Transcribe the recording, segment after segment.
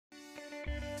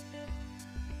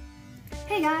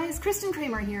Hey guys, Kristin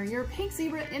Kramer here, your Pink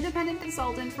Zebra independent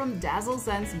consultant from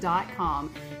DazzleSense.com,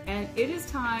 and it is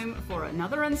time for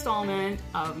another installment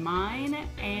of mine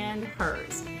and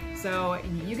hers. So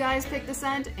you guys pick the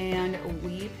scent and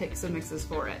we pick some mixes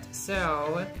for it.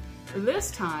 So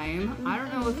this time, I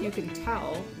don't know if you can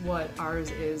tell what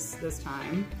ours is this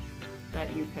time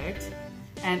that you picked,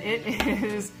 and it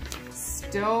is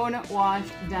Stone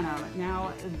Washed Denim.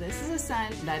 Now, this is a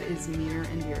scent that is near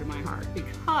and dear to my heart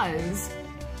because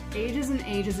ages and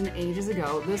ages and ages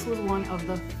ago, this was one of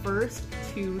the first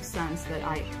two scents that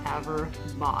I ever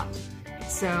bought.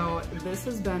 So this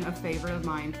has been a favorite of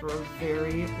mine for a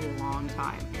very long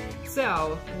time.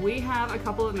 So we have a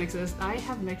couple of mixes. I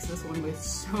have mixed this one with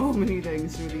so many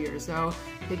things through the years, so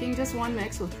picking just one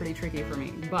mix was pretty tricky for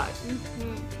me, but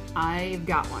I've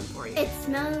got one for you.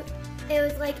 It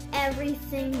was like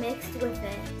everything mixed with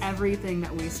it. Everything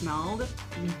that we smelled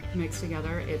mixed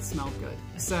together, it smelled good.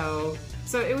 So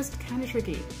it was kind of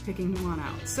tricky picking one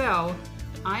out. So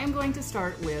I am going to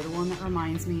start with one that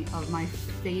reminds me of my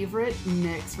favorite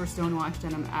mix for Stone Washed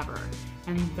Denim ever,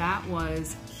 and that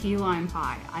was Key Lime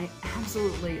Pie. I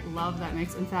absolutely love that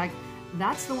mix. In fact,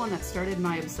 that's the one that started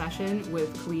my obsession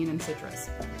with clean and citrus.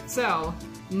 So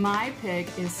my pick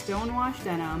is Stone Washed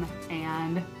Denim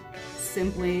and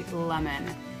Simply Lemon.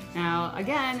 Now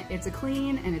again, it's a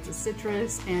clean and it's a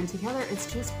citrus, and together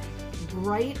it's just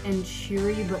bright and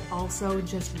cheery, but also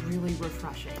just really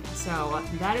refreshing. So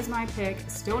that is my pick,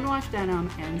 Stone Washed Denim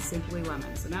and Simply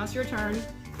Lemon. So now it's your turn.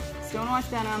 Stone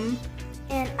Washed Denim.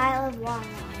 And I love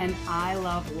watermelon. And I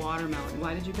love watermelon.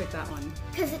 Why did you pick that one?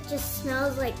 Because it just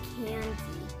smells like candy.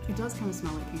 It does kind of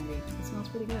smell like candy. It smells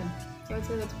pretty good. So I'd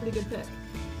say that's a pretty good pick.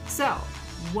 So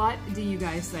what do you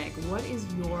guys think? What is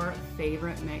your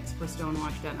favorite mix for Stone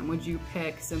Washed Denim? Would you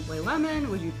pick Simply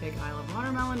Lemon? Would you pick I Love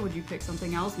Watermelon? Would you pick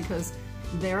something else? Because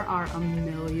there are a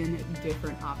million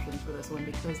different options for this one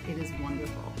because it is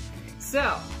wonderful.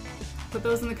 So put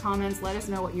those in the comments. Let us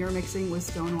know what you're mixing with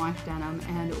Stone Washed Denim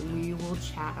and we will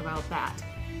chat about that.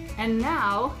 And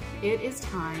now it is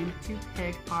time to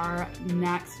pick our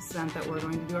next scent that we're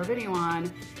going to do our video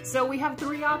on. So we have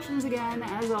three options again,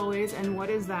 as always, and what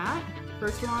is that?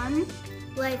 First one,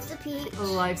 Life's a Peach.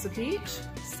 Life's a Peach.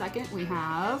 Second, we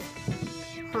have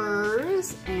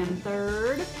hers, and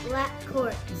third, Black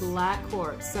Quartz. Black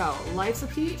Quartz. So Life's a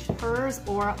Peach, hers,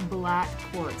 or Black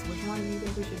Quartz. Which one do you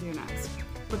think we should do next?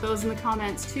 Put those in the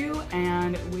comments too,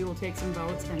 and we will take some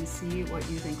votes and see what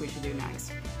you think we should do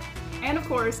next. And of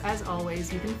course, as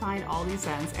always, you can find all these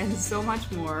scents and so much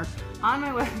more on my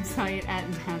website at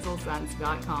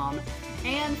DazzleSense.com.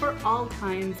 And for all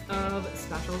kinds of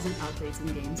specials and updates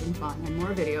and games and fun and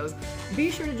more videos,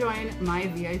 be sure to join my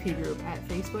VIP group at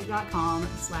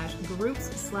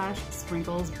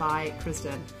facebook.com/groups/sprinkles by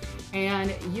Kristin.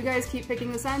 And you guys keep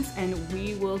picking the scents and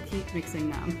we will keep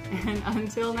mixing them. And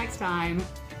until next time,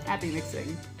 happy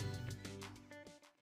mixing.